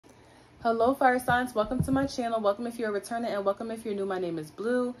Hello fire signs, welcome to my channel. Welcome if you're returning and welcome if you're new. My name is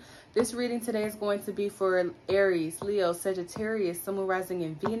Blue. This reading today is going to be for Aries, Leo, Sagittarius, Sun, Moon, Rising,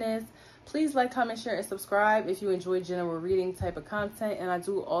 and Venus. Please like, comment, share, and subscribe if you enjoy general reading type of content. And I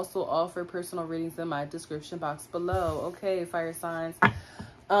do also offer personal readings in my description box below. Okay, fire signs.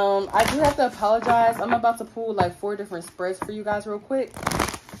 I do have to apologize. I'm about to pull like 4 different spreads for you guys real quick.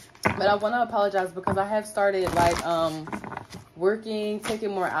 But I want to apologize because I have started like working, taking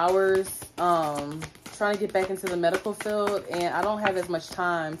more hours, trying to get back into the medical field, and I don't have as much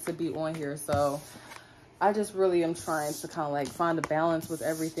time to be on here. So I just really am trying to kind of like find a balance with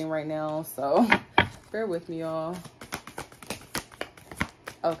everything right now. So bear with me, y'all.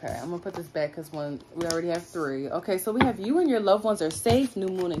 Okay, I'm gonna put this back because we already have 3. Okay, so we have you and your loved ones are safe. New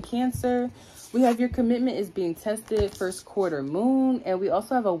moon in Cancer. We have your commitment is being tested. First quarter moon. And we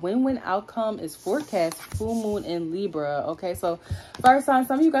also have a win-win outcome is forecast. Full moon in Libra. Okay, so fire signs,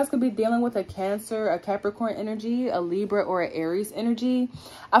 some of you guys could be dealing with a Cancer, a Capricorn energy, a Libra, or an Aries energy.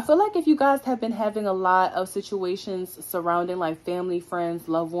 I feel like if you guys have been having a lot of situations surrounding like family, friends,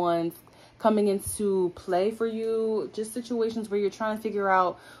 loved ones coming into play for you, just situations where you're trying to figure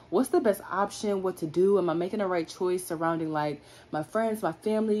out what's the best option, what to do, am I making the right choice surrounding like my friends, my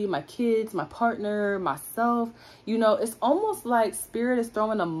family, my kids, my partner, myself. You know, it's almost like spirit is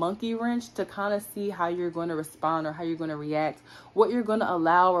throwing a monkey wrench to kind of see how you're going to respond or how you're going to react, what you're going to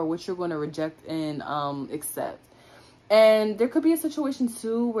allow or what you're going to reject and accept. And there could be a situation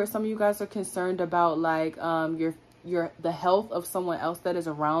too where some of you guys are concerned about like the health of someone else that is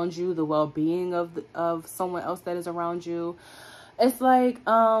around you, the well-being of someone else that is around you. It's like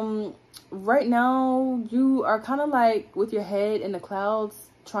right now you are kind of like with your head in the clouds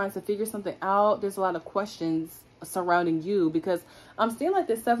trying to figure something out. There's a lot of questions surrounding you because I'm seeing like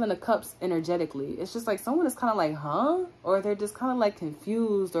the 7 of Cups energetically. It's just like someone is kind of like, huh? Or they're just kind of like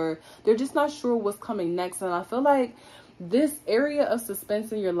confused, or they're just not sure what's coming next. And I feel like this area of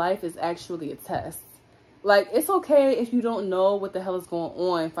suspense in your life is actually a test. Like, it's okay if you don't know what the hell is going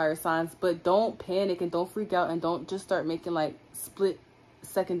on, fire signs, but don't panic and don't freak out and don't just start making like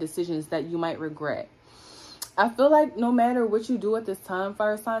split-second decisions that you might regret. I feel like no matter what you do at this time,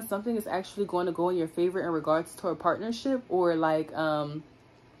 fire signs, something is actually going to go in your favor in regards to a partnership or like a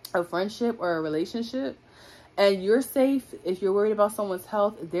friendship or a relationship. And you're safe. If you're worried about someone's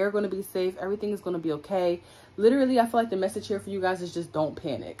health, they're going to be safe. Everything is going to be okay. Literally, I feel like the message here for you guys is just don't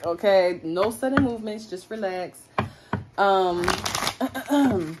panic, okay? No sudden movements, just relax. I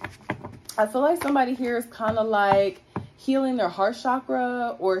feel like somebody here is kind of like healing their heart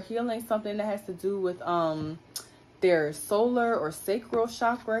chakra or healing something that has to do with their solar or sacral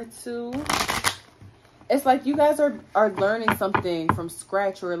chakra too. It's like you guys are learning something from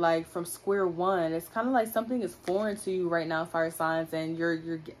scratch or like from square one. It's kind of like something is foreign to you right now, fire signs, and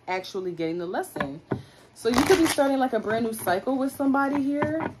you're actually getting the lesson. So you could be starting like a brand new cycle with somebody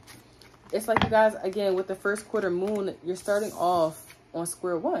here. It's like you guys, again, with the first quarter moon, you're starting off on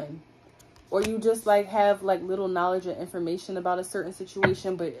square one. Or you just like have like little knowledge or information about a certain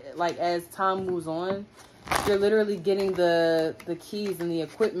situation, but like as time moves on, you're literally getting the keys and the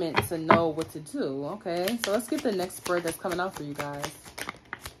equipment to know what to do. Okay, so let's get the next spread that's coming out for you guys.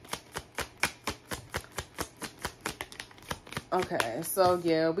 Okay, so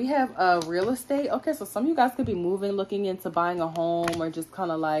yeah, we have real estate. Okay, so some of you guys could be moving, looking into buying a home, or just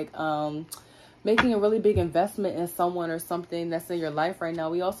kind of like making a really big investment in someone or something that's in your life right now.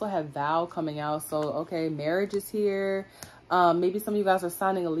 We also have vow coming out. So, okay, marriage is here. Maybe some of you guys are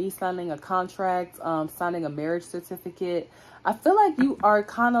signing a lease, signing a contract, signing a marriage certificate. I feel like you are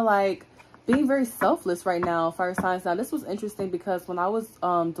kind of like being very selfless right now, fire signs. Now, this was interesting because when I was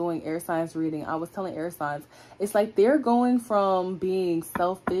doing air signs reading, I was telling air signs, it's like they're going from being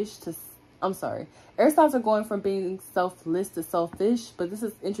selfish to, I'm sorry, air signs are going from being selfless to selfish. But this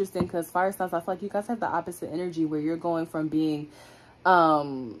is interesting because fire signs, I feel like you guys have the opposite energy where you're going from being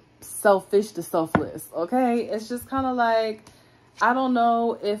selfish to selfless. Okay, it's just kind of like, I don't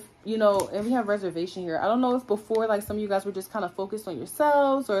know if, you know, and we have reservation here. I don't know if before, like, some of you guys were just kind of focused on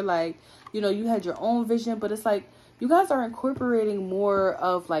yourselves, or like, you know, you had your own vision, but it's like you guys are incorporating more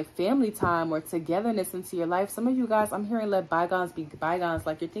of like family time or togetherness into your life. Some of you guys, I'm hearing let bygones be bygones.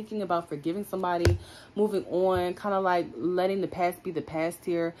 Like, you're thinking about forgiving somebody, moving on, kind of like letting the past be the past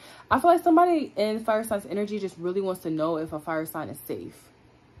here. I feel like somebody in fire signs energy just really wants to know if a fire sign is safe.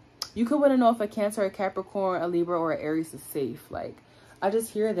 You could want to know if a Cancer, a Capricorn, a Libra, or an Aries is safe. Like, I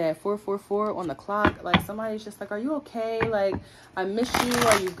just hear that 444 on the clock. Like, somebody's just like, are you okay? Like, I miss you.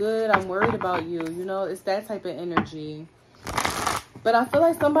 Are you good? I'm worried about you. You know, it's that type of energy. But I feel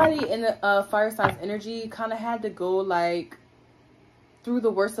like somebody in the fire signs energy kind of had to go like through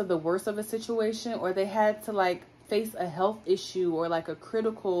the worst of a situation, or they had to like face a health issue or like a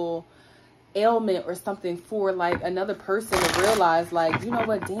critical ailment or something for like another person to realize like, you know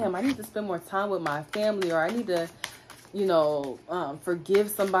what, damn, I need to spend more time with my family, or I need to, you know, forgive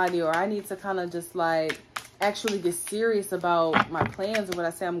somebody, or I need to kind of just like actually get serious about my plans and what I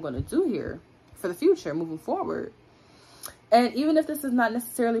say I'm going to do here for the future moving forward. And even if this is not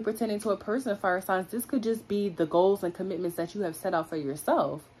necessarily pertaining to a person, fire signs, this could just be the goals and commitments that you have set out for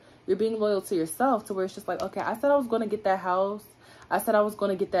yourself. You're being loyal to yourself, to where it's just like, okay, I said I was going to get that house. I said I was going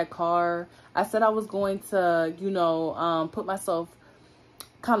to get that car. I said I was going to, you know, put myself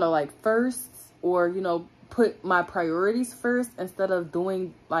kind of like first, or, you know, put my priorities first instead of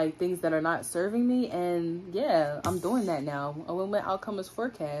doing like things that are not serving me. And yeah, I'm doing that now. A win-win outcome is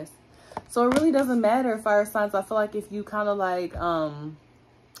forecast. So it really doesn't matter, fire signs. I feel like if you kind of like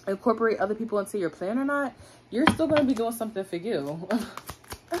incorporate other people into your plan or not, you're still going to be doing something for you.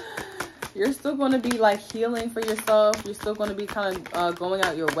 You're still going to be like healing for yourself. You're still going to be kind of going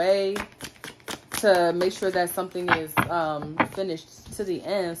out your way to make sure that something is finished to the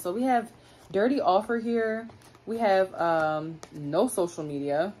end. So we have dirty offer here. We have no social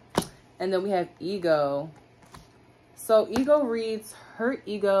media. And then we have ego. So ego reads hurt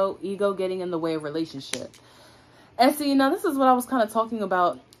ego, ego getting in the way of relationship. And see, now this is what I was kind of talking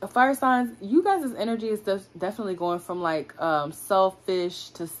about. Fire signs, you guys' energy is definitely going from like selfish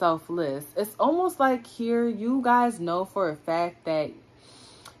to selfless. It's almost like here you guys know for a fact that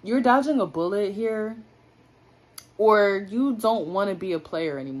you're dodging a bullet here, or you don't want to be a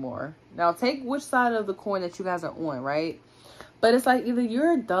player anymore. Now take which side of the coin that you guys are on, right? But it's like either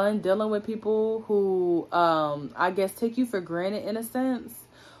you're done dealing with people who I guess take you for granted in a sense,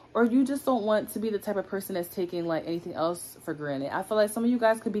 or you just don't want to be the type of person that's taking like anything else for granted. I feel like some of you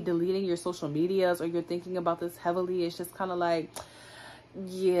guys could be deleting your social medias, or you're thinking about this heavily. It's just kind of like,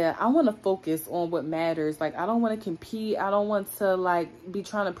 yeah, I want to focus on what matters. Like, I don't want to compete. I don't want to like be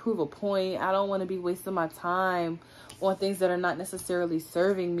trying to prove a point. I don't want to be wasting my time on things that are not necessarily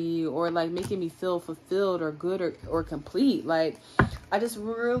serving me or like making me feel fulfilled or good or complete. Like, I just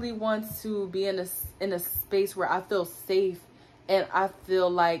really want to be in a space where I feel safe. And I feel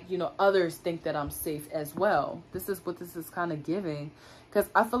like, you know, others think that I'm safe as well. This is what this is kind of giving. Because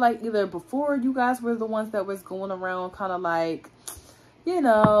I feel like either before you guys were the ones that was going around kind of like, you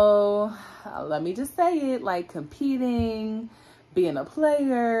know, let me just say it, like competing, being a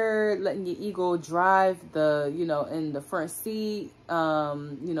player, letting your ego drive the, you know, in the front seat,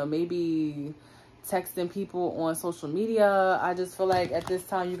 you know, maybe texting people on social media. I just feel like at this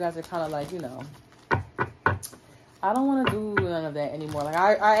time you guys are kind of like, you know, I don't want to do none of that anymore. Like,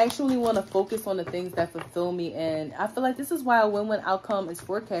 I actually want to focus on the things that fulfill me. And I feel like this is why a win-win outcome is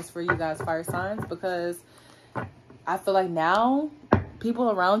forecast for you guys, fire signs. Because I feel like now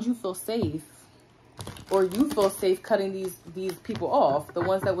people around you feel safe. Or you feel safe cutting these people off. The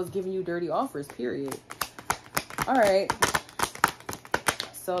ones that was giving you dirty offers, period. All right.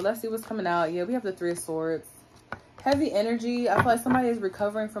 So let's see what's coming out. Yeah, we have the Three of Swords. Heavy energy. I feel like somebody is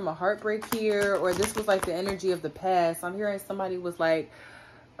recovering from a heartbreak here, or this was like the energy of the past. I'm hearing somebody was like,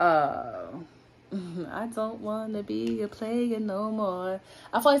 I don't want to be a player no more.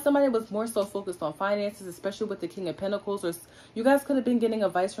 I feel like somebody was more so focused on finances, especially with the King of Pentacles. Or you guys could have been getting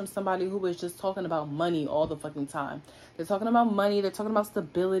advice from somebody who was just talking about money all the fucking time. They're talking about money. They're talking about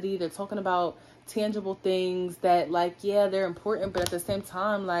stability. They're talking about tangible things that, like, yeah, they're important. But at the same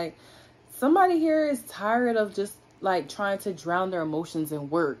time, like, somebody here is tired of just like trying to drown their emotions in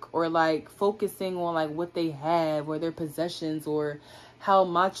work, or like focusing on like what they have or their possessions or how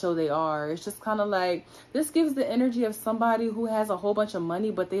macho they are. It's just kind of like, this gives the energy of somebody who has a whole bunch of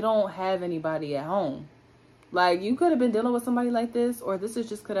money, but they don't have anybody at home. Like, you could have been dealing with somebody like this, or this is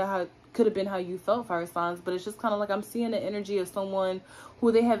just could have been how you felt, fire signs. But it's just kind of like, I'm seeing the energy of someone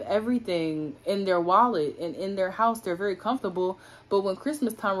who they have everything in their wallet and in their house. They're very comfortable, but when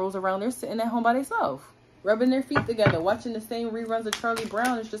Christmas time rolls around, they're sitting at home by themselves, rubbing their feet together, watching the same reruns of Charlie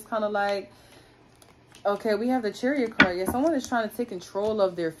Brown. It's just kind of like, okay, we have the Chariot card. Yeah, someone is trying to take control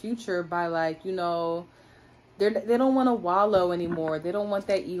of their future by, like, you know, they don't want to wallow anymore. They don't want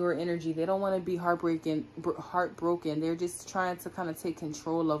that Eeyore energy. They don't want to be heartbroken. They're just trying to kind of take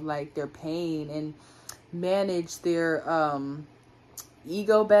control of like their pain and manage their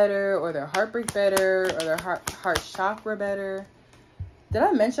ego better, or their heartbreak better, or their heart chakra better. Did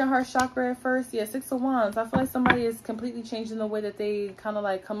I mention heart chakra at first? Yeah, Six of Wands. I feel like somebody is completely changing the way that they kind of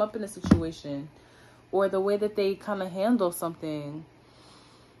like come up in a situation, or the way that they kind of handle something.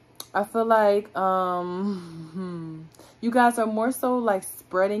 I feel like you guys are more so like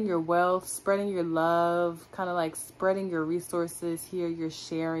spreading your wealth, spreading your love, kind of like spreading your resources here. You're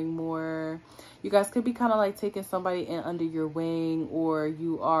sharing more. You guys could be kind of like taking somebody in under your wing, or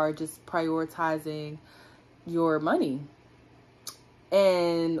you are just prioritizing your money.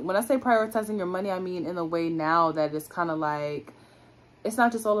 And when I say prioritizing your money, I mean in a way now that it's kind of like, it's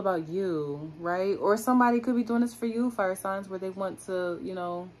not just all about you, right? Or somebody could be doing this for you, fire signs, where they want to, you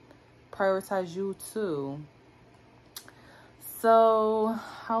know, prioritize you too. So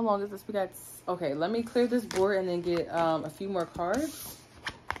how long is this? We got, okay, let me clear this board and then get a few more cards.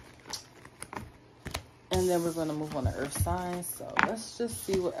 And then we're going to move on to earth signs. So let's just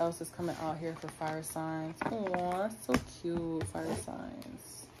see what else is coming out here for fire signs. Oh, so cute, fire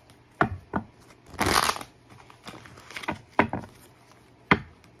signs.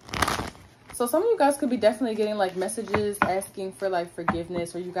 So some of you guys could be definitely getting like messages asking for like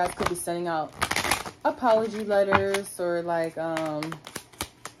forgiveness, or you guys could be sending out apology letters, or like, I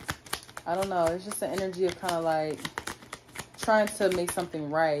don't know. It's just an energy of kind of like trying to make something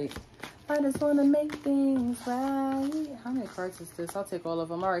right. I just want to make things right. How many cards is this? I'll take all of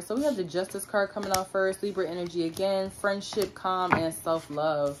them. All right, so we have the Justice card coming out first. Libra energy again. Friendship, calm, and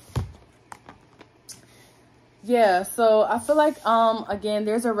self-love. Yeah, so I feel like, again,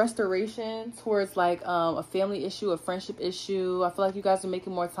 there's a restoration towards like a family issue, a friendship issue. I feel like you guys are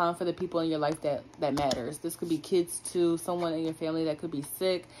making more time for the people in your life that matters. This could be kids too, someone in your family that could be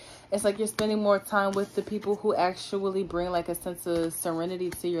sick. It's like you're spending more time with the people who actually bring like a sense of serenity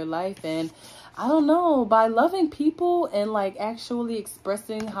to your life. And I don't know, by loving people and like actually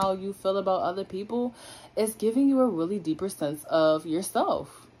expressing how you feel about other people, it's giving you a really deeper sense of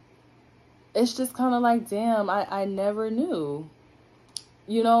yourself. It's just kind of like, damn, I never knew.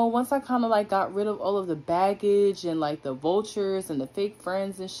 You know, once I kind of like got rid of all of the baggage and like the vultures and the fake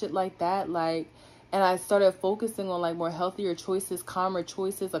friends and shit like that, like, and I started focusing on like more healthier choices, calmer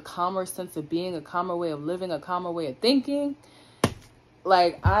choices, a calmer sense of being, a calmer way of living, a calmer way of thinking.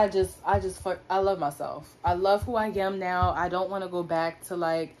 Like, I love myself. I love who I am now. I don't want to go back to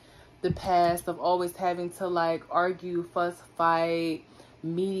like the past of always having to like argue, fuss, fight,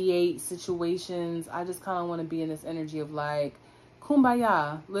 mediate situations. I just kind of want to be in this energy of like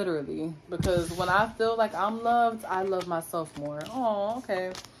kumbaya, literally, because when I feel like I'm loved, I love myself more. Oh,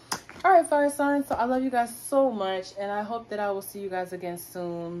 okay. All right, fire signs. So I love you guys so much, and I hope that I will see you guys again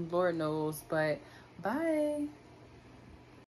soon. Lord knows, but bye.